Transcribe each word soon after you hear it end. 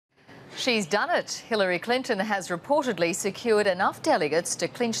She's done it. Hillary Clinton has reportedly secured enough delegates to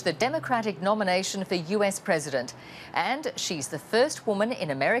clinch the Democratic nomination for US president. And she's the first woman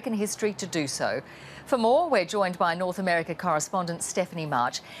in American history to do so. For more, we're joined by North America correspondent Stephanie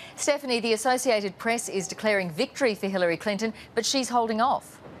March. Stephanie, the Associated Press is declaring victory for Hillary Clinton, but she's holding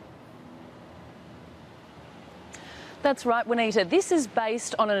off. That's right, Juanita. This is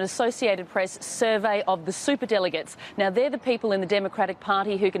based on an Associated Press survey of the superdelegates. Now, they're the people in the Democratic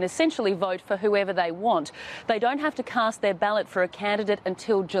Party who can essentially vote for whoever they want. They don't have to cast their ballot for a candidate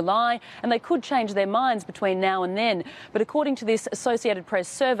until July, and they could change their minds between now and then. But according to this Associated Press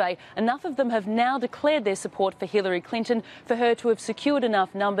survey, enough of them have now declared their support for Hillary Clinton for her to have secured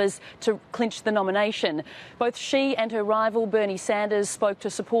enough numbers to clinch the nomination. Both she and her rival, Bernie Sanders, spoke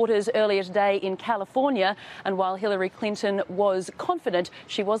to supporters earlier today in California, and while Hillary Clinton was confident,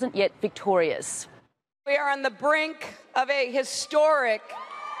 she wasn't yet victorious. We are on the brink of a historic,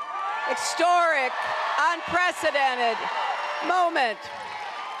 unprecedented moment.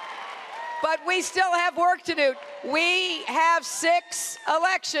 But we still have work to do. We have 6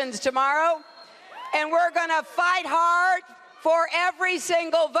 elections tomorrow, and we're going to fight hard for every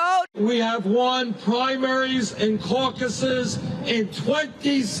single vote. We have won primaries and caucuses in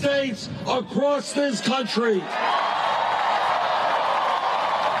 20 states across this country.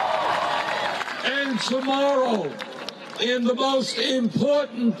 And tomorrow, in the most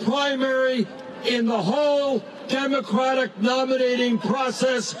important primary in the whole Democratic nominating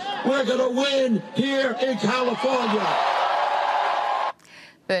process, we're going to win here in California.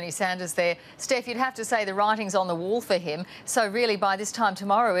 Bernie Sanders there. Steph, you'd have to say the writing's on the wall for him. So really, by this time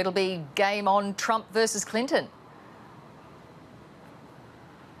tomorrow, it'll be game on Trump versus Clinton.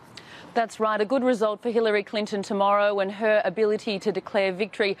 That's right. A good result for Hillary Clinton tomorrow, and her ability to declare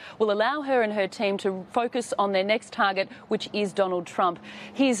victory will allow her and her team to focus on their next target, which is Donald Trump.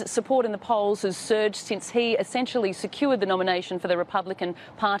 His support in the polls has surged since he essentially secured the nomination for the Republican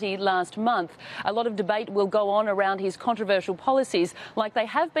Party last month. A lot of debate will go on around his controversial policies, like they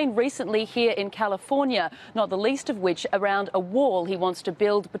have been recently here in California, not the least of which around a wall he wants to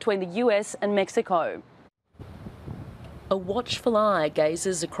build between the US and Mexico. A watchful eye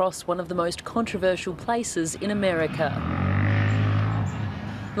gazes across one of the most controversial places in America.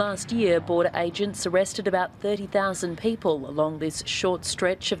 Last year, border agents arrested about 30,000 people along this short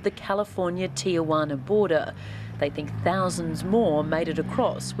stretch of the California-Tijuana border. They think thousands more made it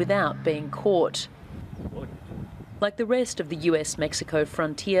across without being caught. Like the rest of the US-Mexico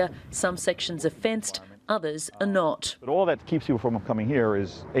frontier, some sections are fenced, others are not. But all that keeps people from coming here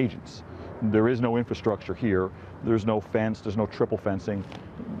is agents. There is no infrastructure here. There's no fence, there's no triple fencing,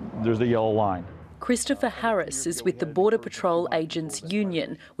 there's the yellow line. Christopher Harris is with the Border Patrol Agents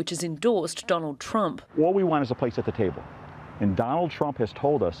Union, which has endorsed Donald Trump. All we want is a place at the table. And Donald Trump has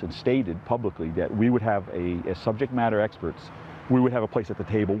told us and stated publicly that we would have, as subject matter experts, we would have a place at the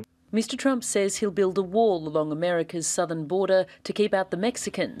table. Mr. Trump says he'll build a wall along America's southern border to keep out the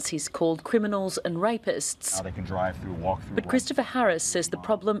Mexicans he's called criminals and rapists. Now they can drive through, walk through. But Christopher Harris says the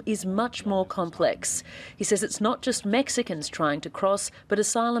problem is much more complex. He says it's not just Mexicans trying to cross, but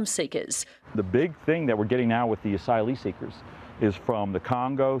asylum seekers. The big thing that we're getting now with the asylum seekers is from the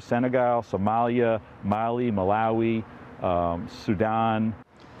Congo, Senegal, Somalia, Mali, Malawi, Sudan.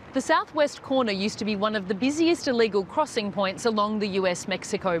 The southwest corner used to be one of the busiest illegal crossing points along the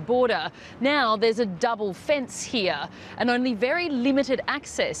US-Mexico border. Now there's a double fence here, and only very limited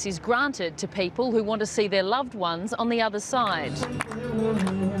access is granted to people who want to see their loved ones on the other side.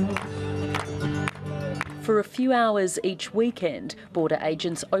 For a few hours each weekend, border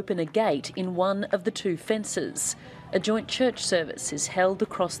agents open a gate in one of the 2 fences. A joint church service is held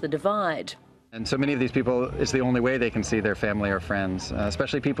across the divide. And so many of these people, it's the only way they can see their family or friends,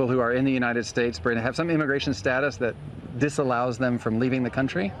 especially people who are in the United States but have some immigration status that disallows them from leaving the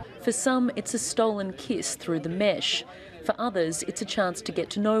country. For some, it's a stolen kiss through the mesh. For others, it's a chance to get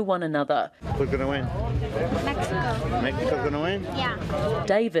to know one another. Who's going to win? Mexico. Mexico's going to win? Yeah.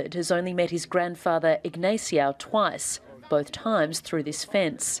 David has only met his grandfather Ignacio twice, both times through this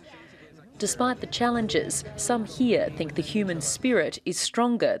fence. Despite the challenges, some here think the human spirit is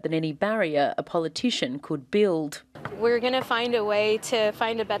stronger than any barrier a politician could build. We're going to find a way to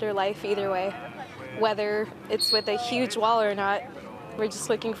find a better life either way, whether it's with a huge wall or not. We're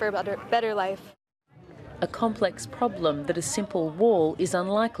just looking for a better life. A complex problem that a simple wall is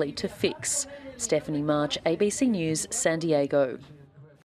unlikely to fix. Stephanie March, ABC News, San Diego.